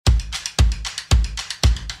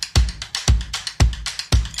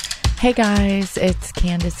Hey guys, it's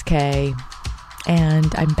Candace K,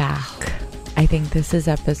 and I'm back. I think this is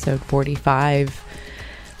episode 45.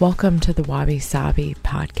 Welcome to the Wabi Sabi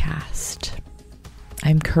podcast.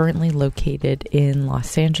 I'm currently located in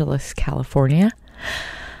Los Angeles, California.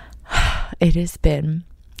 It has been,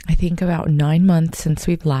 I think, about 9 months since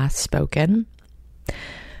we've last spoken.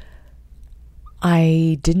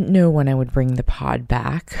 I didn't know when I would bring the pod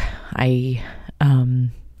back. I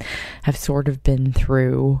have sort of been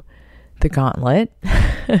through the gauntlet,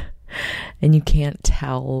 and you can't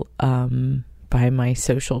tell by my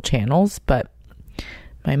social channels, but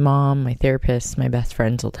my mom, my therapist, my best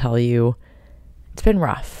friends will tell you it's been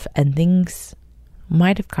rough, and things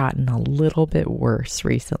might have gotten a little bit worse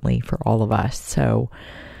recently for all of us. So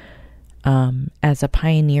as a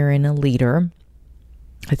pioneer and a leader,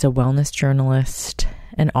 as a wellness journalist,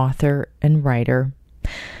 an author and writer,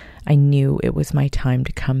 I knew it was my time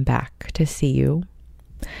to come back to see you.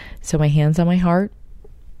 So my hands on my heart,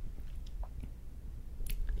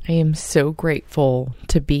 I am so grateful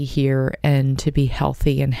to be here and to be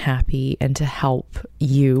healthy and happy and to help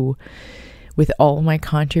you with all my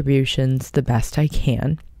contributions the best I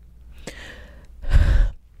can.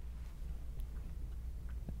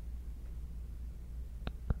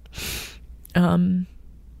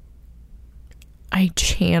 I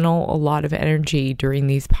channel a lot of energy during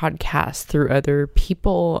these podcasts through other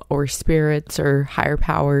people or spirits or higher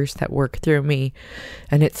powers that work through me.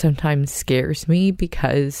 And it sometimes scares me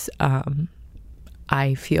because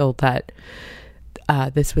I feel that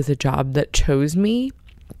this was a job that chose me.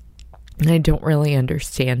 And I don't really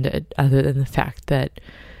understand it other than the fact that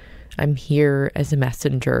I'm here as a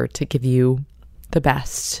messenger to give you the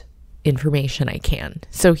best information I can.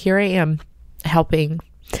 So here I am helping.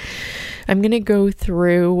 I'm going to go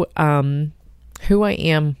through who I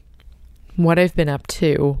am, what I've been up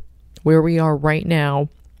to, where we are right now,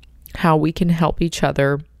 how we can help each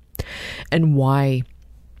other, and why.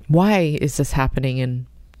 Why is this happening and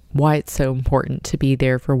why it's so important to be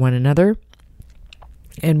there for one another.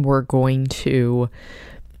 And we're going to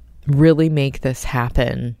really make this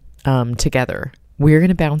happen together. We're going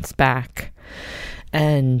to bounce back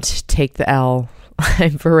and take the L.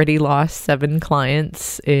 I've already lost 7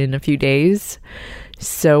 clients in a few days,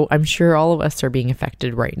 so I'm sure all of us are being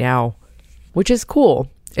affected right now, which is cool.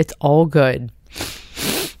 It's all good.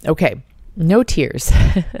 Okay, no tears.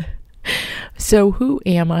 So who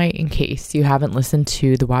am I, in case you haven't listened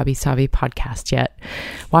to the Wabi Sabi podcast yet?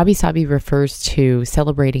 Wabi Sabi refers to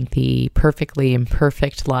celebrating the perfectly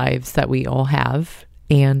imperfect lives that we all have,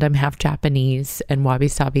 and I'm half Japanese, and Wabi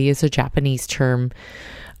Sabi is a Japanese term.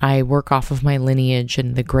 I work off of my lineage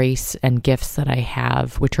and the grace and gifts that I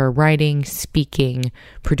have, which are writing, speaking,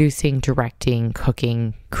 producing, directing,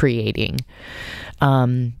 cooking, creating.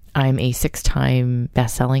 I'm a 6-time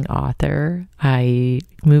best-selling author. I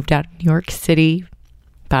moved out of New York City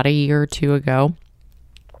about a year or 2 ago.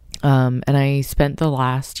 And I spent the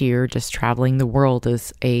last year just traveling the world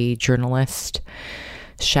as a journalist,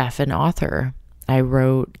 chef, and author. I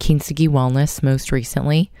wrote Kintsugi Wellness most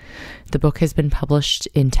recently. The book has been published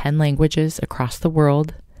in 10 languages across the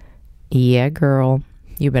world. Yeah, girl,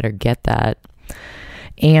 you better get that.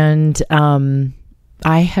 And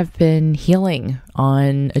I have been healing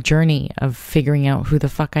on a journey of figuring out who the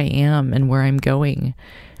fuck I am and where I'm going.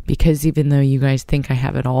 Because even though you guys think I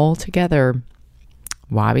have it all together,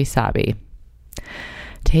 wabi sabi.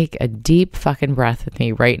 Take a deep fucking breath with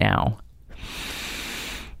me right now.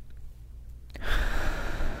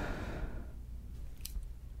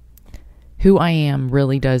 Who I am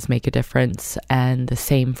really does make a difference, and the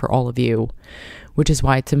same for all of you, which is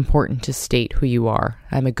why it's important to state who you are.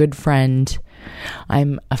 I'm a good friend.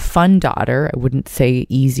 I'm a fun daughter. I wouldn't say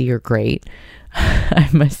easy or great.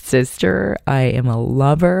 I'm a sister. I am a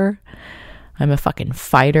lover. I'm a fucking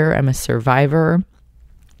fighter. I'm a survivor.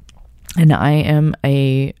 And I am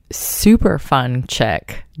a super fun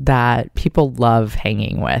chick that people love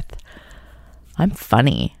hanging with. I'm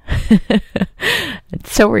funny. And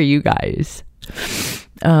so are you guys.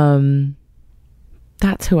 That's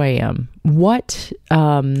who I am. What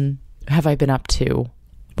have I been up to?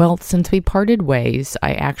 Well, since we parted ways,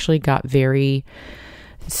 I actually got very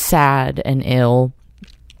sad and ill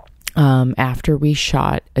after we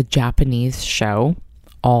shot a Japanese show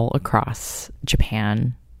all across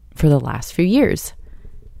Japan for the last few years.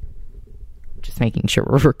 Just making sure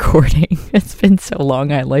we're recording. It's been so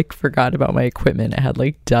long, I forgot about my equipment. It had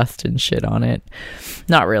dust and shit on it.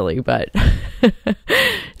 Not really, but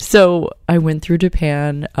so I went through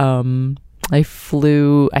Japan. I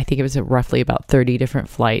flew, I think it was roughly about 30 different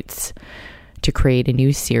flights to create a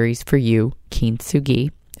new series for you,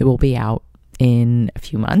 Kintsugi. It will be out in a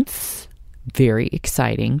few months. Very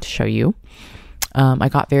exciting to show you. I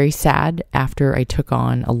got very sad after I took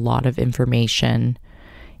on a lot of information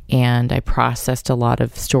and I processed a lot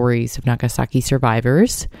of stories of Nagasaki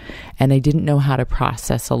survivors, and I didn't know how to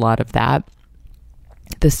process a lot of that.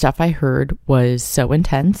 The stuff I heard was so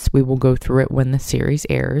intense. We will go through it when the series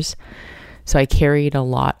airs. So I carried a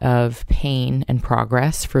lot of pain and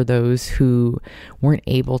progress for those who weren't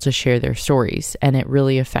able to share their stories, and it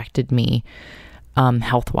really affected me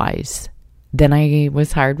health-wise. Then I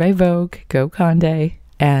was hired by Vogue, Go Conde,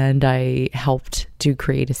 and I helped to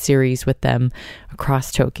create a series with them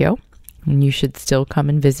across Tokyo. And you should still come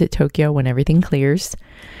and visit Tokyo when everything clears.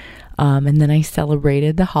 And then I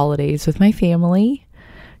celebrated the holidays with my family.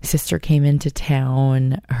 Sister came into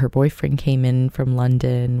town. Her boyfriend came in from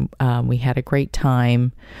London. We had a great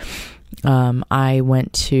time. I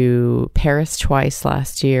went to Paris twice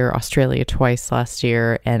last year, Australia twice last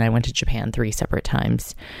year, and I went to Japan 3 separate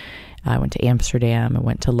times. I went to Amsterdam. I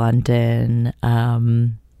went to London. I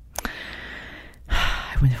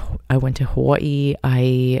went to Hawaii.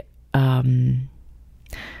 I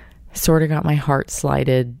sort of got my heart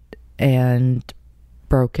slighted and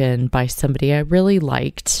broken by somebody I really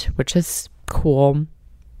liked, which is cool.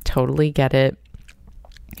 Totally get it.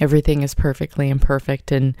 Everything is perfectly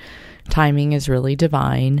imperfect and timing is really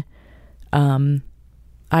divine.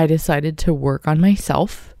 I decided to work on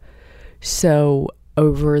myself. So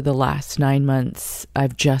over the last 9 months,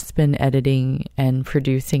 I've just been editing and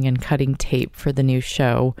producing and cutting tape for the new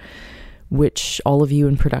show, which all of you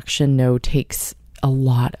in production know takes a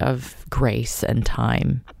lot of grace and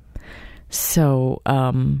time. So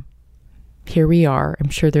here we are. I'm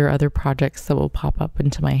sure there are other projects that will pop up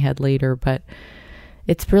into my head later, but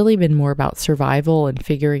it's really been more about survival and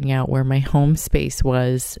figuring out where my home space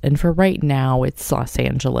was. And for right now, it's Los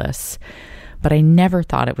Angeles. But I never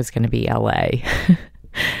thought it was going to be LA.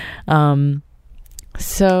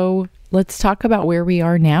 So let's talk about where we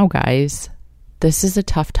are now, guys. This is a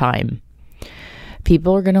tough time.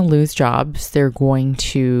 People are going to lose jobs. They're going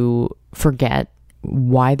to forget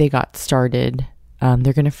why they got started.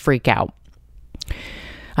 They're going to freak out.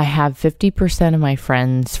 I have 50% of my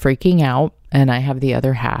friends freaking out, and I have the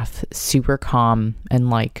other half super calm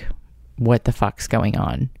and like, what the fuck's going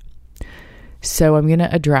on? So I'm going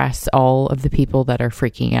to address all of the people that are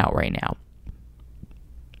freaking out right now.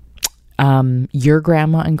 Your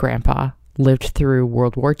grandma and grandpa lived through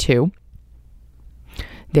World War II.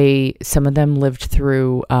 Some of them lived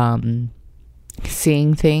through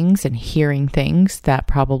seeing things and hearing things that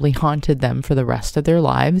probably haunted them for the rest of their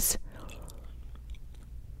lives.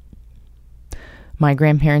 My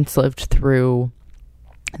grandparents lived through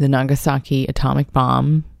the Nagasaki atomic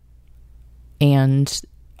bomb and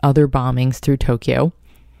other bombings through Tokyo.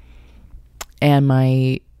 And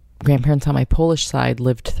my grandparents on my Polish side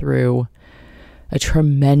lived through a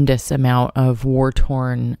tremendous amount of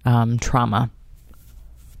war-torn trauma.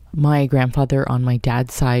 My grandfather on my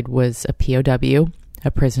dad's side was a POW,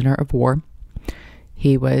 a prisoner of war.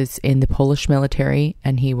 He was in the Polish military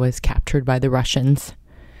and he was captured by the Russians.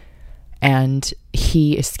 And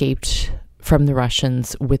he escaped from the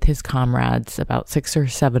Russians with his comrades, about 6 or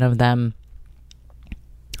 7 of them,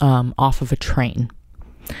 off of a train.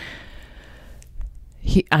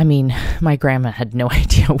 My grandma had no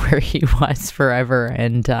idea where he was forever.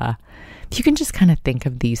 And if you can just kind of think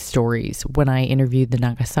of these stories. When I interviewed the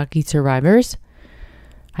Nagasaki survivors,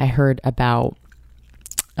 I heard about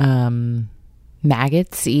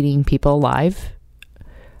maggots eating people alive,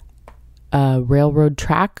 a railroad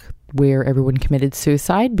track where everyone committed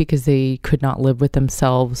suicide because they could not live with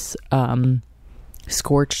themselves,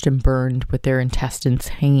 scorched and burned with their intestines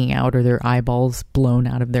hanging out or their eyeballs blown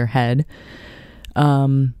out of their head.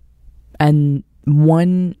 And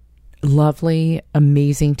one lovely,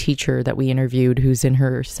 amazing teacher that we interviewed, who's in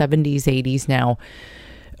her 70s, 80s now,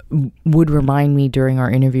 would remind me during our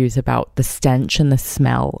interviews about the stench and the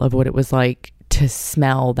smell of what it was like to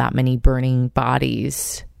smell that many burning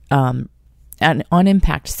bodies. And on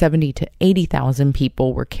impact, 70 to 80,000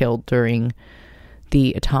 people were killed during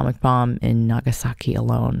the atomic bomb in Nagasaki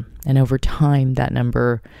alone. And over time, that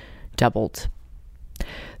number doubled.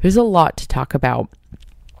 There's a lot to talk about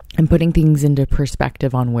and putting things into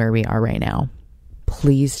perspective on where we are right now.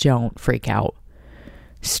 Please don't freak out.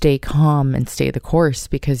 Stay calm and stay the course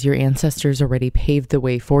because your ancestors already paved the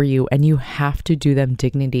way for you and you have to do them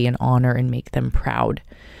dignity and honor and make them proud.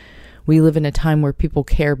 We live in a time where people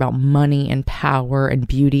care about money and power and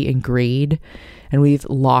beauty and greed, and we've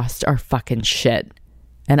lost our fucking shit.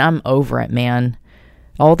 And I'm over it, man.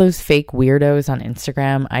 All those fake weirdos on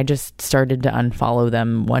Instagram, I just started to unfollow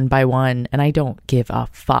them one by one, and I don't give a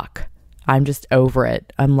fuck. I'm just over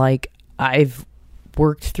it. I'm like, I've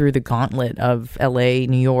worked through the gauntlet of LA,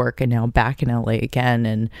 New York, and now back in LA again.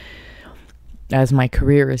 And as my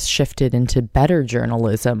career has shifted into better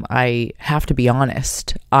journalism, I have to be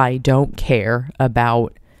honest. I don't care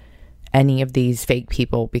about any of these fake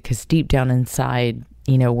people, because deep down inside,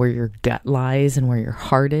 you know, where your gut lies and where your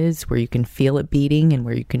heart is, where you can feel it beating and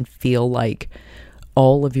where you can feel like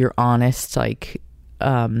all of your honest, like,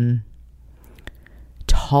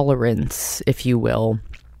 tolerance, if you will,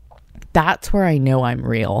 that's where I know I'm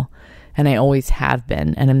real. And I always have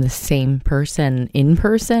been. And I'm the same person in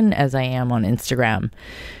person as I am on Instagram.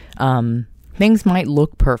 Things might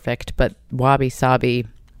look perfect, but wabi sabi,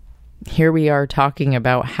 here we are talking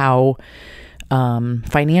about how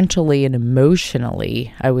financially and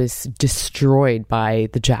emotionally I was destroyed by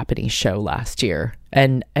the Japanese show last year.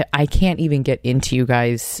 And I can't even get into, you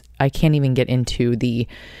guys, I can't even get into the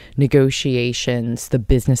negotiations, the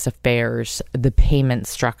business affairs, the payment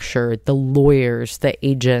structure, the lawyers, the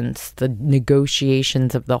agents, the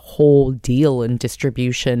negotiations of the whole deal and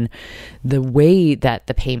distribution, the way that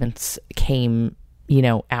the payments came, you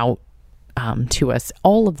know, out to us,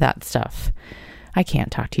 all of that stuff. I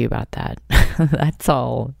can't talk to you about that. That's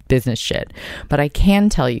all business shit. But I can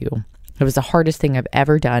tell you, it was the hardest thing I've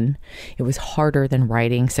ever done. It was harder than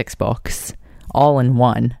writing 6 books all in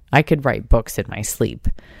one. I could write books in my sleep.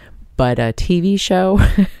 But a TV show,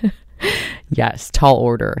 yes, tall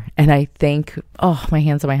order. And I thank, my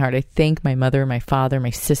hands on my heart, I thank my mother, my father,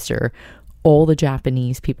 my sister, all the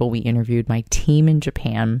Japanese people we interviewed, my team in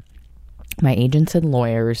Japan, my agents and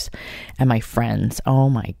lawyers, and my friends. Oh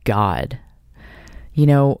my God. You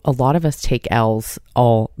know, a lot of us take L's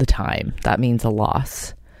all the time. That means a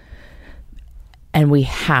loss. And we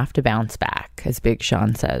have to bounce back, as Big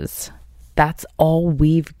Sean says. That's all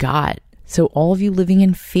we've got. So all of you living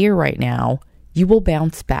in fear right now, you will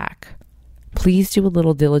bounce back. Please do a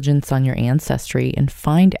little diligence on your ancestry and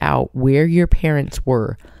find out where your parents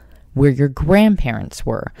were, where your grandparents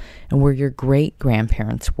were, and where your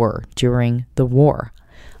great-grandparents were during the war.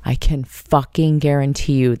 I can fucking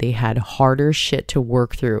guarantee you they had harder shit to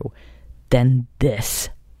work through than this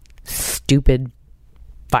stupid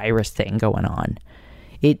virus thing going on.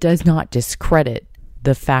 It does not discredit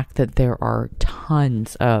the fact that there are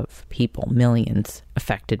tons of people, millions,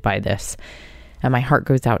 affected by this. And my heart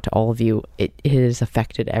goes out to all of you. It has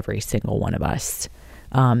affected every single one of us.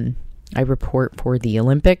 I report for the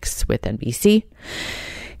Olympics with NBC,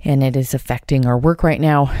 and it is affecting our work right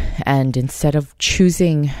now. And instead of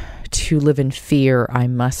choosing to live in fear, I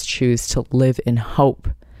must choose to live in hope.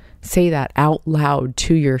 Say that out loud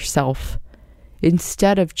to yourself.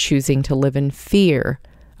 Instead of choosing to live in fear,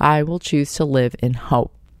 I will choose to live in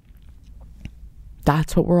hope.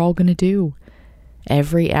 That's what we're all going to do.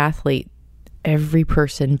 Every athlete, every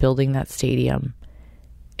person building that stadium,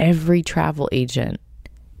 every travel agent,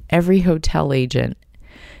 every hotel agent,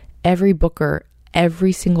 every booker,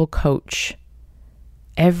 every single coach,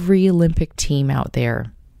 every Olympic team out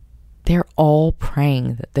there, they're all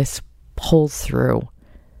praying that this pulls through.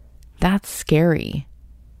 That's scary.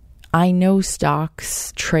 I know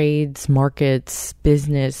stocks, trades, markets,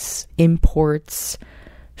 business, imports,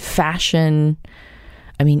 fashion.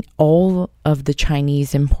 I mean, all of the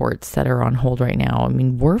Chinese imports that are on hold right now, I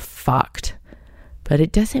mean, we're fucked. But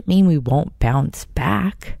it doesn't mean we won't bounce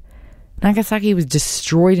back. Nagasaki was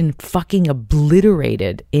destroyed and fucking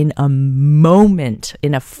obliterated in a moment,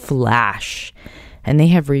 in a flash. And they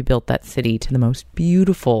have rebuilt that city to the most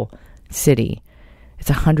beautiful city. It's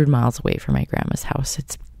 100 miles away from my grandma's house.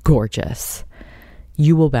 It's gorgeous.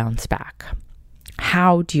 You will bounce back.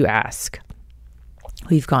 How do you ask?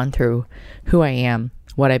 We've gone through who I am,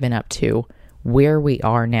 what I've been up to, where we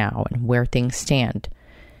are now, and where things stand.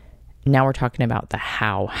 Now we're talking about the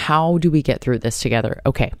how. How do we get through this together?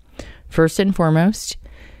 Okay. First and foremost,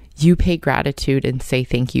 you pay gratitude and say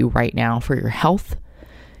thank you right now for your health.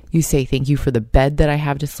 You say thank you for the bed that I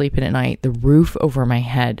have to sleep in at night, the roof over my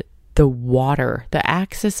head, the water, the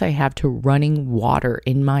access I have to running water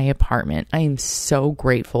in my apartment. I am so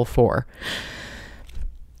grateful for.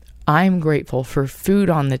 I'm grateful for food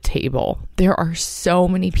on the table. There are so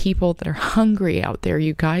many people that are hungry out there,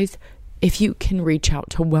 you guys. If you can reach out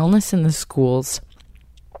to wellness in the schools,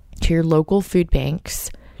 to your local food banks,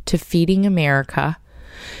 to Feeding America,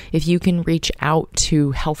 if you can reach out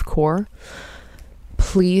to Health Corps,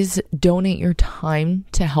 please donate your time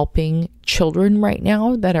to helping children right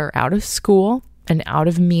now that are out of school and out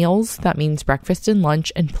of meals. That means breakfast and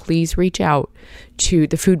lunch. And please reach out to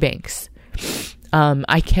the food banks.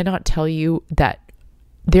 I cannot tell you that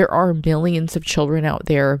there are millions of children out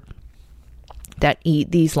there that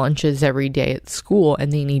eat these lunches every day at school,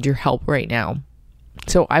 and they need your help right now.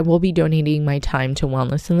 So I will be donating my time to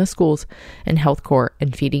wellness in the schools and health corps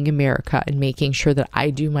and Feeding America, and making sure that I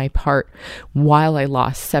do my part. While I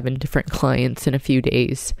lost 7 different clients in a few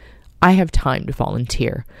days, I have time to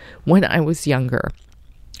volunteer. When I was younger,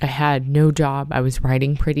 I had no job. I was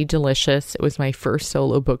writing Pretty Delicious. It was my first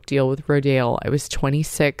solo book deal with Rodale. I was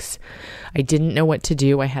 26. I didn't know what to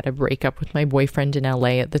do. I had a breakup with my boyfriend in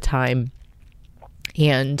LA at the time.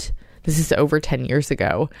 And this is over 10 years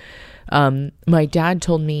ago. My dad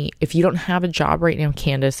told me, if you don't have a job right now,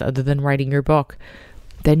 Candace, other than writing your book,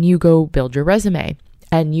 then you go build your resume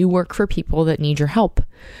and you work for people that need your help.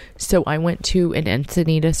 So I went to an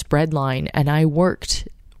Encinitas bread line, and I worked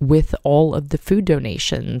with all of the food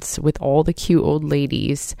donations with all the cute old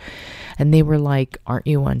ladies. And they were like, aren't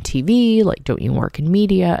you on TV? Like, don't you work in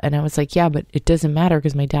media? And I was like, yeah, but it doesn't matter,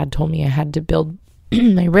 because my dad told me I had to build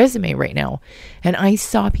my resume right now. And I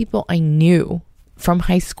saw people I knew from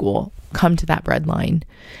high school come to that bread line.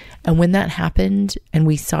 And when that happened and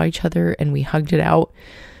we saw each other and we hugged it out,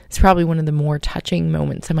 it's probably one of the more touching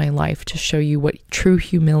moments in my life, to show you what true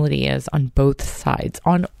humility is on both sides,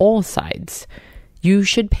 on all sides. You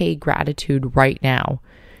should pay gratitude right now.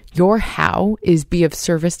 Your how is be of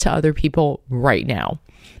service to other people right now.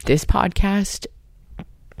 This podcast,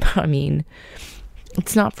 I mean,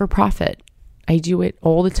 it's not for profit. I do it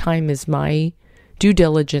all the time as my due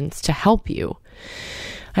diligence to help you.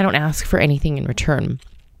 I don't ask for anything in return,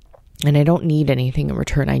 and I don't need anything in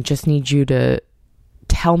return. I just need you to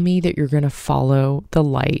tell me that you're going to follow the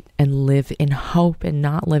light and live in hope and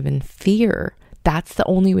not live in fear. That's the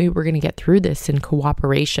only way we're going to get through this, in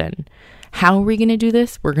cooperation. How are we going to do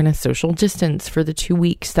this? We're going to social distance for the 2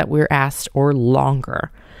 weeks that we're asked, or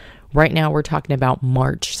longer. Right now, we're talking about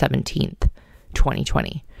March 17th,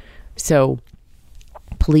 2020. So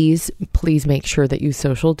please make sure that you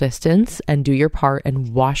social distance and do your part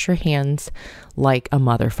and wash your hands like a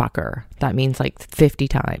motherfucker. That means like 50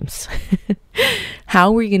 times. How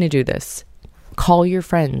are we going to do this? Call your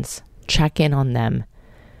friends. Check in on them.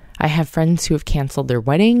 I have friends who have canceled their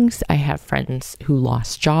weddings. I have friends who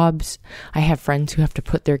lost jobs. I have friends who have to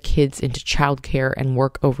put their kids into childcare and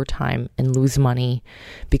work overtime and lose money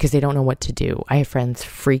because they don't know what to do. I have friends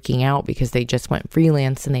freaking out because they just went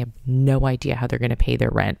freelance and they have no idea how they're going to pay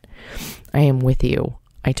their rent. I am with you.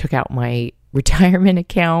 I took out my retirement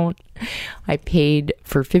account. I paid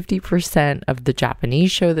for 50% of the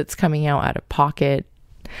Japanese show that's coming out of pocket.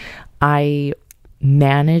 I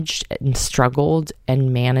managed and struggled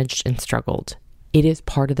and managed and struggled. It is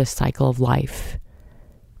part of the cycle of life.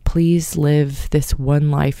 Please live this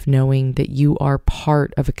one life knowing that you are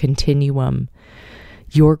part of a continuum.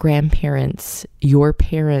 Your grandparents, your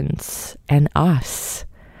parents, and us.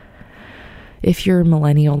 If you're a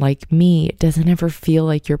millennial like me, it doesn't ever feel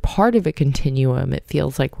like you're part of a continuum. It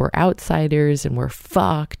feels like we're outsiders and we're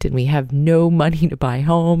fucked and we have no money to buy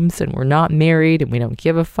homes and we're not married and we don't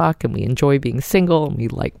give a fuck and we enjoy being single and we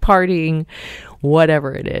like partying,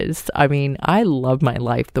 whatever it is. I mean, I love my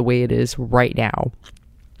life the way it is right now.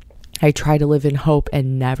 I try to live in hope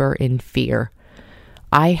and never in fear.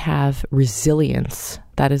 I have resilience.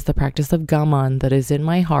 That is the practice of gaman that is in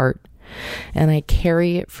my heart. And I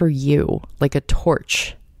carry it for you like a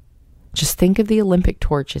torch. Just think of the Olympic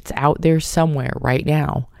torch. It's out there somewhere right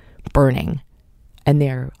now, burning. And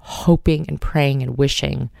they're hoping and praying and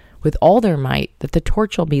wishing with all their might that the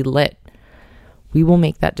torch will be lit. We will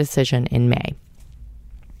make that decision in May.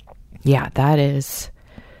 Yeah, that is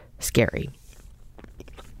scary.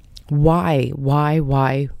 Why?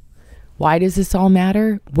 Why does this all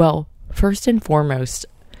matter? Well, first and foremost,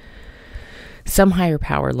 some higher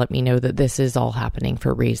power let me know that this is all happening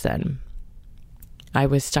for a reason. I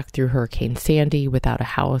was stuck through Hurricane Sandy without a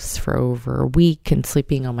house for over a week and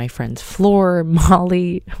sleeping on my friend's floor,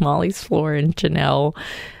 Molly's floor, and Janelle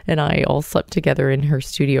and I all slept together in her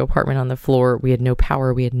studio apartment on the floor. We had no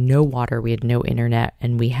power, we had no water, we had no internet,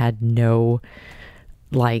 and we had no,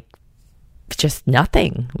 just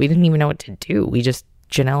nothing. We didn't even know what to do.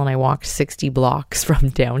 Janelle and I walked 60 blocks from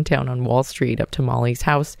downtown on Wall Street up to Molly's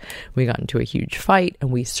house. We got into a huge fight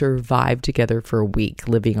and we survived together for a week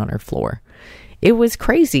living on her floor. It was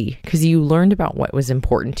crazy because you learned about what was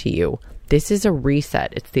important to you. This is a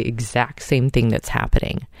reset. It's the exact same thing that's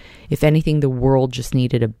happening. If anything, the world just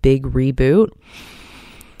needed a big reboot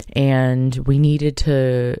and we needed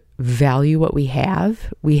to value what we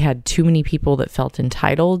have. We had too many people that felt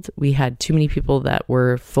entitled. We had too many people that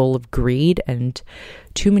were full of greed and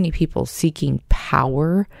too many people seeking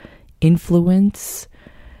power, influence.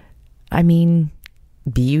 I mean,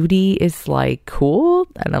 beauty is cool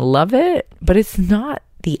and I love it, but it's not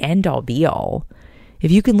the end all be all.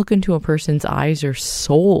 If you can look into a person's eyes or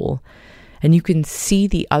soul and you can see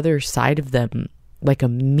the other side of them like a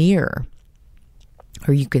mirror,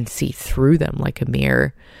 or you can see through them like a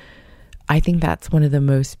mirror, I think that's one of the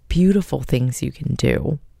most beautiful things you can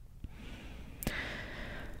do.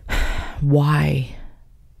 Why?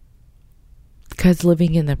 Because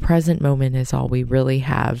living in the present moment is all we really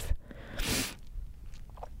have.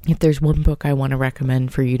 If there's one book I want to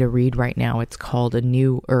recommend for you to read right now, it's called A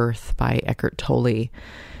New Earth by Eckhart Tolle.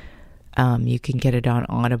 You can get it on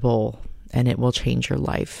Audible and it will change your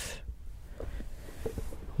life.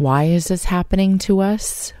 Why is this happening to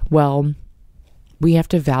us? Well, we have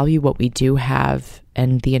to value what we do have,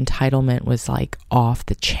 and the entitlement was like off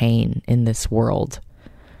the chain in this world.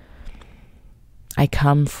 I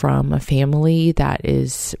come from a family that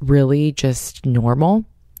is really just normal.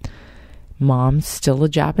 Mom's still a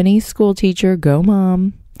Japanese school teacher. Go,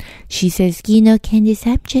 Mom. She says, Candice,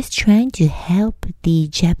 I'm just trying to help the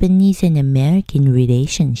Japanese and American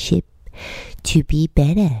relationship to be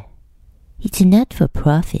better. It's not for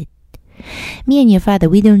profit. Me and your father,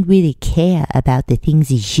 we don't really care about the things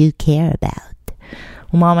that you care about.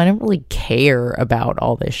 Well, Mom, I don't really care about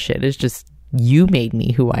all this shit. It's just you made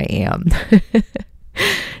me who I am.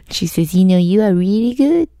 She says, you are really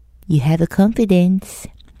good. You have a confidence.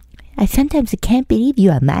 I sometimes can't believe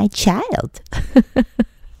you are my child.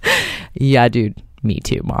 Yeah, dude. Me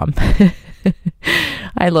too, Mom.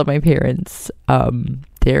 I love my parents.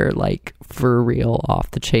 They're like for real,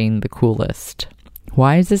 off the chain, the coolest.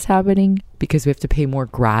 Why is this happening? Because we have to pay more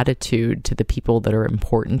gratitude to the people that are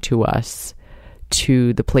important to us,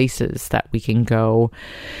 to the places that we can go.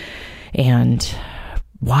 And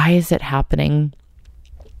why is it happening?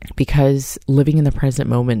 Because living in the present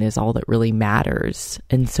moment is all that really matters.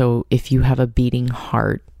 And so if you have a beating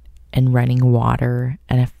heart and running water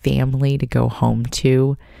and a family to go home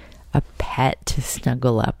to, a pet to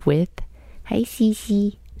snuggle up with. Hi,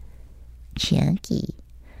 Cece. Chunky.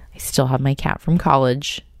 I still have my cat from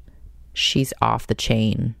college. She's off the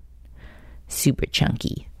chain. Super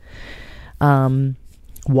chunky.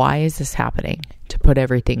 Why is this happening? To put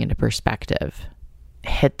everything into perspective.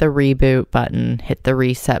 Hit the reboot button, hit the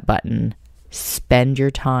reset button, spend your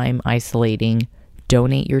time isolating,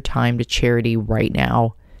 donate your time to charity right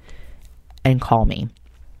now, and call me.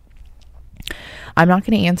 I'm not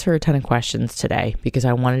going to answer a ton of questions today because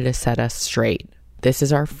I wanted to set us straight. This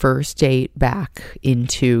is our first date back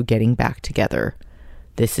into getting back together.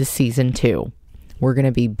 This is season 2. We're going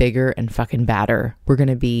to be bigger and fucking badder. We're going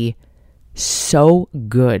to be so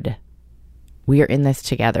good. We are in this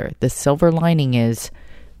together. The silver lining is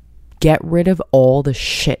get rid of all the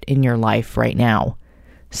shit in your life right now.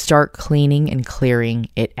 Start cleaning and clearing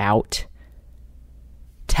it out.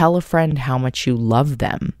 Tell a friend how much you love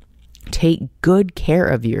them. Take good care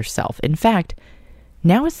of yourself. In fact,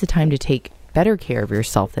 now is the time to take better care of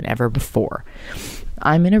yourself than ever before.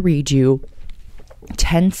 I'm going to read you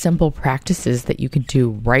 10 simple practices that you can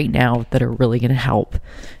do right now that are really going to help.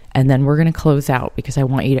 And then we're going to close out because I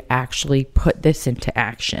want you to actually put this into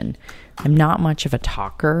action. I'm not much of a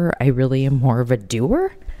talker. I really am more of a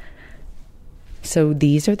doer. So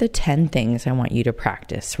these are the 10 things I want you to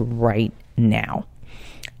practice right now.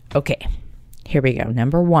 Okay, here we go.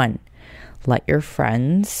 Number 1, let your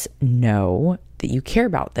friends know that you care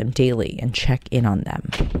about them daily and check in on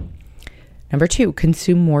them. Number 2,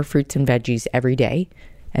 consume more fruits and veggies every day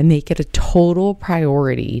and make it a total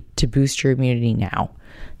priority to boost your immunity now.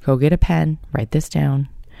 Go get a pen, write this down.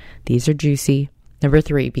 These are juicy. Number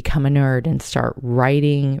 3, become a nerd and start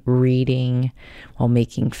writing, reading, while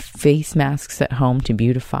making face masks at home to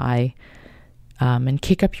beautify. And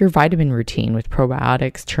kick up your vitamin routine with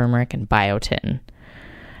probiotics, turmeric, and biotin.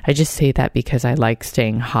 I just say that because I like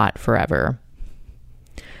staying hot forever.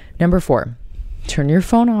 Number 4, turn your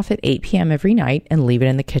phone off at 8 p.m. every night and leave it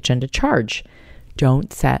in the kitchen to charge.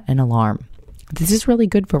 Don't set an alarm. This is really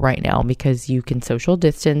good for right now because you can social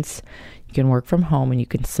distance, you can work from home, and you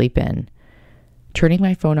can sleep in. Turning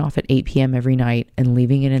my phone off at 8 p.m. every night and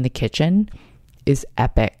leaving it in the kitchen is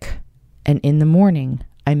epic. And in the morning,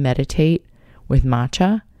 I meditate with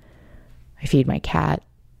matcha. I feed my cat.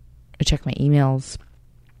 I check my emails.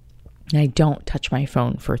 And I don't touch my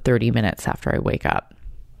phone for 30 minutes after I wake up.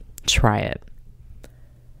 Try it.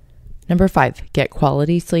 Number 5, get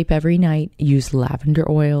quality sleep every night. Use lavender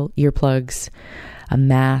oil, earplugs, a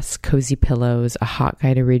mask, cozy pillows, a hot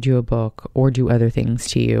guy to read you a book, or do other things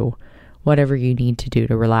to you. Whatever you need to do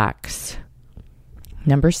to relax.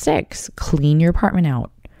 Number 6, clean your apartment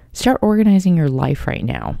out. Start organizing your life right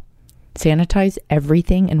now. Sanitize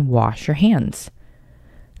everything and wash your hands.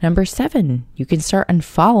 Number 7, you can start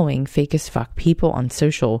unfollowing fake as fuck people on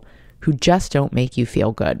social who just don't make you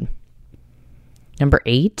feel good. Number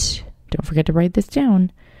 8, don't forget to write this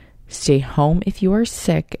down. Stay home if you are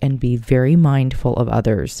sick and be very mindful of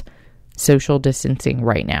others. Social distancing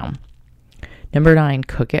right now. Number 9,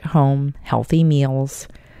 cook at home, healthy meals.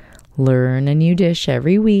 Learn a new dish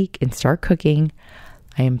every week and start cooking.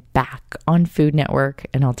 I am back on Food Network,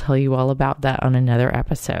 and I'll tell you all about that on another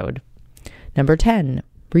episode. Number 10,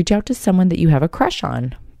 reach out to someone that you have a crush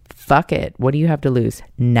on. Fuck it. What do you have to lose?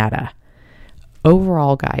 Nada.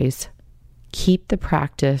 Overall, guys, keep the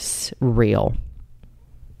practice real.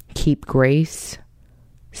 Keep grace,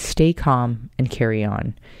 stay calm, and carry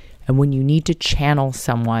on. And when you need to channel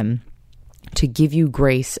someone to give you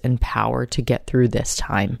grace and power to get through this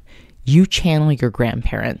time, you channel your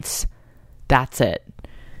grandparents. That's it.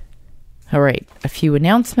 All right, a few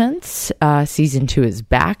announcements. Season 2 is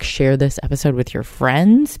back. Share this episode with your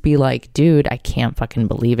friends. Be like, dude, I can't fucking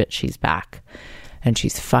believe it. She's back. And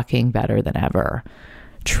she's fucking better than ever.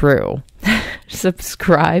 True.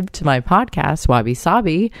 Subscribe to my podcast, Wabi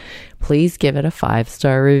Sabi. Please give it a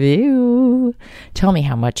 5-star review. Tell me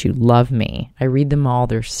how much you love me. I read them all.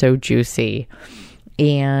 They're so juicy.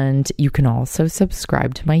 And you can also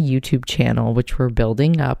subscribe to my YouTube channel, which we're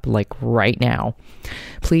building up like right now.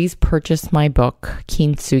 Please purchase my book,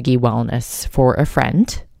 Kintsugi Wellness, for a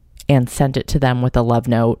friend and send it to them with a love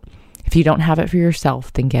note. If you don't have it for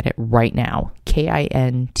yourself, then get it right now.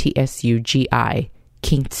 KINTSUGI,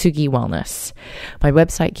 Kintsugi Wellness. My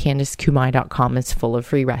website, CandiceKumai.com, is full of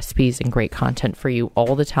free recipes and great content for you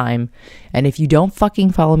all the time. And if you don't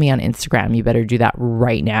fucking follow me on Instagram, you better do that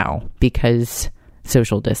right now, because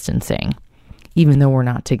social distancing. Even though we're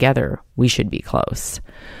not together, we should be close.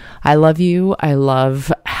 I love you. I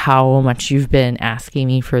love how much you've been asking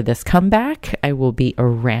me for this comeback. I will be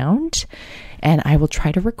around, and I will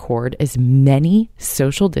try to record as many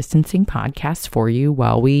social distancing podcasts for you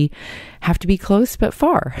while we have to be close but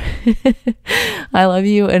far. I love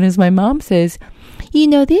you. And as my mom says,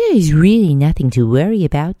 there is really nothing to worry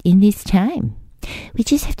about in this time. We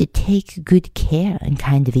just have to take good care and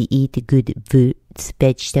kind of eat good fruits,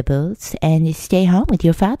 vegetables, and stay home with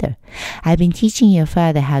your father. I've been teaching your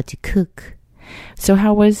father how to cook. So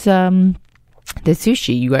how was the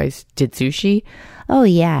sushi? You guys did sushi? Oh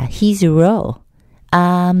yeah, he's a roll.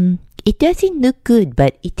 It doesn't look good,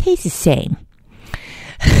 but it tastes the same.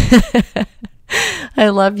 I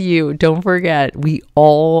love you. Don't forget, we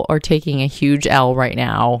all are taking a huge L right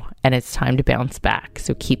now, and it's time to bounce back.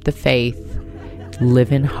 So keep the faith.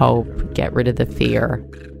 Live in hope. Get rid of the fear.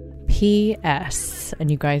 P.S.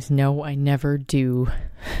 And you guys know I never do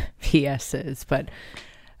P.S.'s, but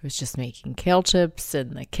I was just making kale chips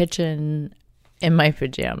in the kitchen in my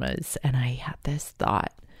pajamas, and I had this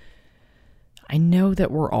thought. I know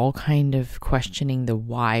that we're all kind of questioning the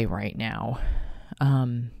why right now.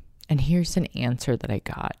 And here's an answer that I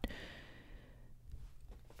got.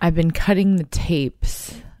 I've been cutting the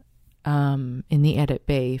tapes in the edit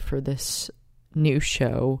bay for this new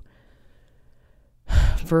show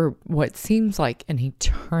for what seems like an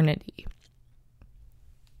eternity.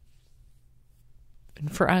 And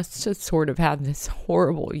for us to sort of have this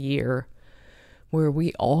horrible year where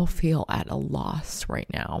we all feel at a loss right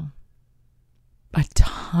now. A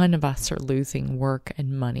ton of us are losing work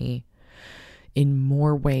and money in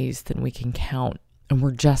more ways than we can count. And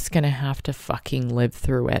we're just going to have to fucking live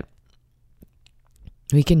through it.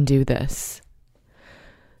 We can do this.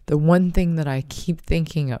 The one thing that I keep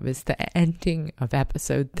thinking of is the ending of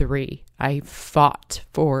episode 3. I fought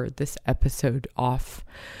for this episode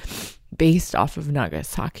based off of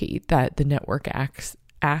Nagasaki, that the network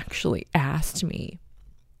actually asked me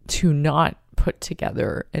to not put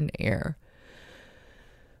together and air.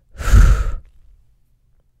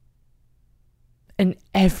 And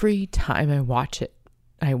every time I watch it,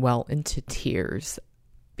 I well into tears,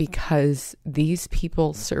 because these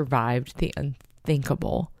people survived the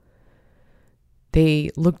unthinkable. They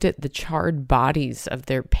looked at the charred bodies of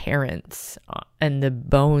their parents and the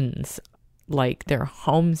bones, like their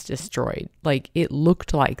homes destroyed. Like it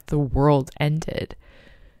looked like the world ended.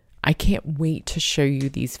 I can't wait to show you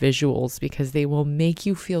these visuals, because they will make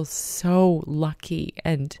you feel so lucky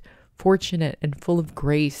and fortunate and full of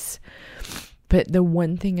grace. But the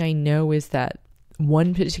one thing I know is that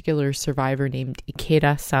one particular survivor named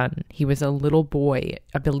Ikeda-san, he was a little boy,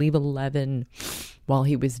 I believe 11, while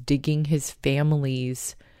he was digging his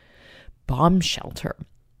family's bomb shelter.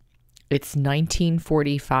 It's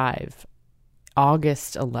 1945,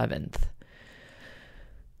 August 11th.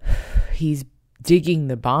 He's digging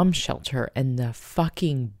the bomb shelter, and the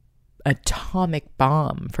fucking atomic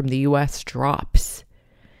bomb from the US drops.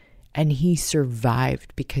 And he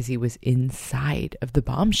survived because he was inside of the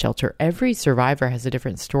bomb shelter. Every survivor has a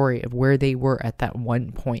different story of where they were at that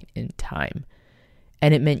one point in time.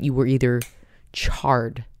 And it meant you were either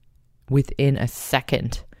charred within a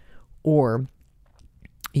second, or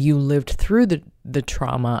you lived through the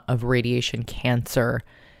trauma of radiation cancer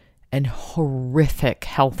and horrific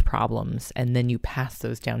health problems, and then you pass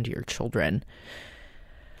those down to your children.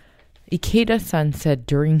 Ikeda-san said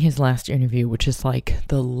during his last interview, which is like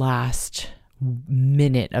the last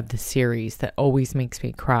minute of the series that always makes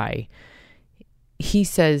me cry, he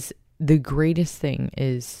says the greatest thing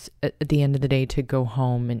is at the end of the day to go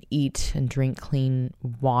home and eat and drink clean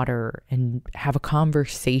water and have a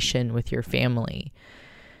conversation with your family.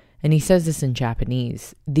 And he says this in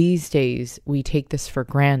Japanese. These days, we take this for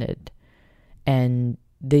granted, and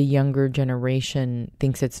the younger generation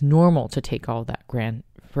thinks it's normal to take all that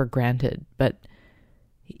for granted, but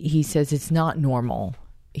he says it's not normal.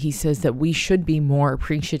 He says that we should be more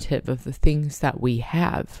appreciative of the things that we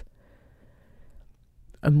have.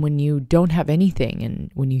 And when you don't have anything,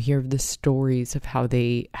 and when you hear the stories of how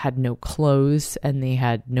they had no clothes and they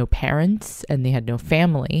had no parents and they had no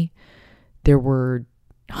family, there were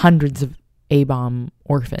hundreds of A-bomb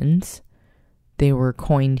orphans. They were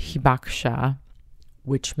coined hibakusha,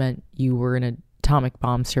 which meant you were an atomic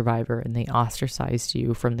bomb survivor and they ostracized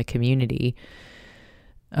you from the community.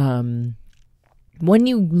 When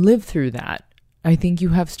you live through that, I think you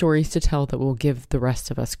have stories to tell that will give the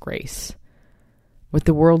rest of us grace. What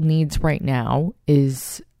the world needs right now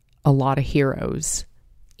is a lot of heroes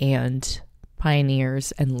and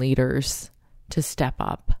pioneers and leaders to step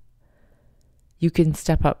up. You can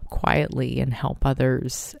step up quietly and help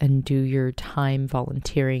others and do your time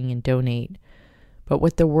volunteering and donate. But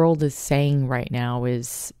what the world is saying right now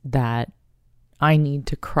is that I need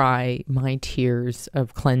to cry my tears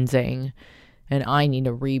of cleansing, and I need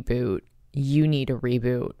a reboot. You need a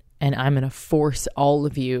reboot. And I'm going to force all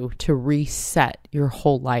of you to reset your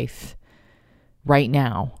whole life right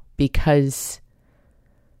now, because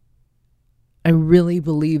I really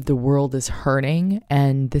believe the world is hurting,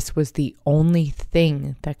 and this was the only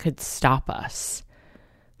thing that could stop us.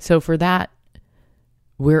 So for that,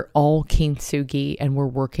 we're all kintsugi, and we're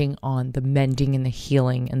working on the mending and the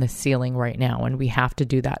healing and the sealing right now. And we have to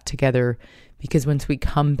do that together, because once we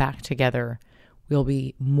come back together, we'll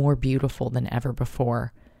be more beautiful than ever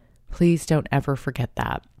before. Please don't ever forget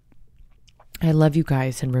that. I love you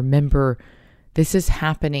guys, and remember, this is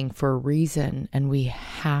happening for a reason, and we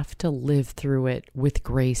have to live through it with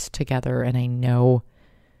grace together. And I know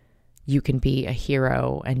you can be a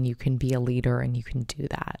hero, and you can be a leader, and you can do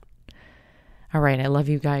that. All right, I love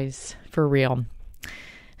you guys for real.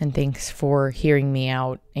 And thanks for hearing me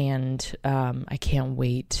out. And I can't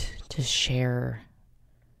wait to share,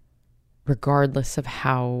 regardless of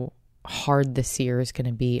how hard this year is going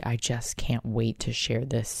to be, I just can't wait to share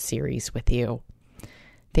this series with you.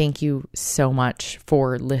 Thank you so much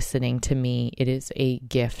for listening to me. It is a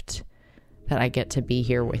gift that I get to be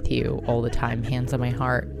here with you all the time. Hands on my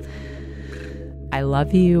heart. I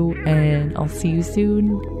love you, and I'll see you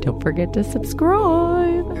soon. Don't forget to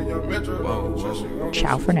subscribe.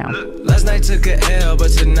 Ciao for now. Last night took a L, but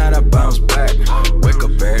tonight I bounce back.